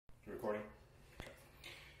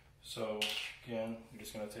So again, you're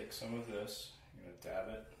just going to take some of this, you're going to dab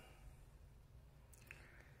it,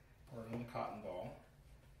 pour it in the cotton ball.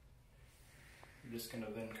 You're just going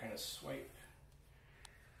to then kind of swipe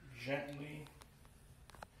gently,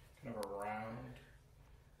 kind of around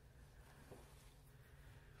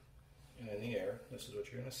and in the air. This is what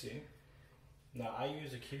you're going to see. Now I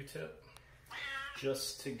use a Q-tip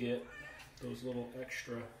just to get those little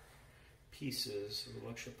extra pieces, the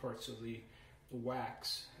little extra parts of the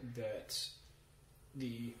wax that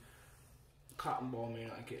the cotton ball may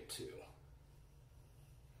not get to.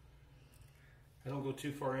 I don't go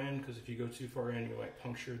too far in, because if you go too far in you might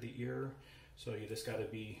puncture the ear, so you just got to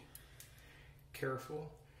be careful.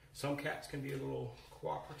 Some cats can be a little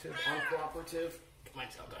cooperative, uncooperative. Come on,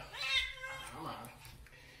 Zelda. Come on.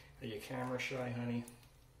 Are you camera shy, honey?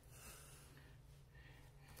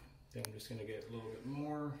 Then I'm just going to get a little bit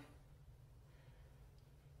more.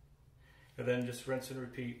 And then just rinse and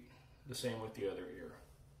repeat the same with the other ear.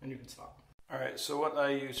 And you can stop. Alright, so what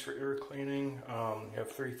I use for ear cleaning, you have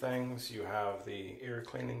three things. You have the ear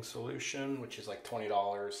cleaning solution, which is like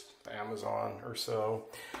 $20 at Amazon or so.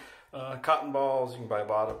 Cotton balls, you can buy a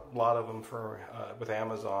lot of them for with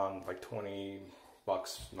Amazon, like 20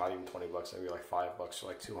 bucks, not even 20 bucks, maybe like $5 for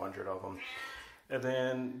like 200 of them. And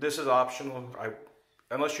then this is optional.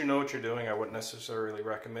 Unless you know what you're doing, I wouldn't necessarily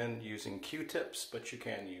recommend using Q-tips, but you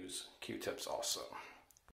can use Q-tips also.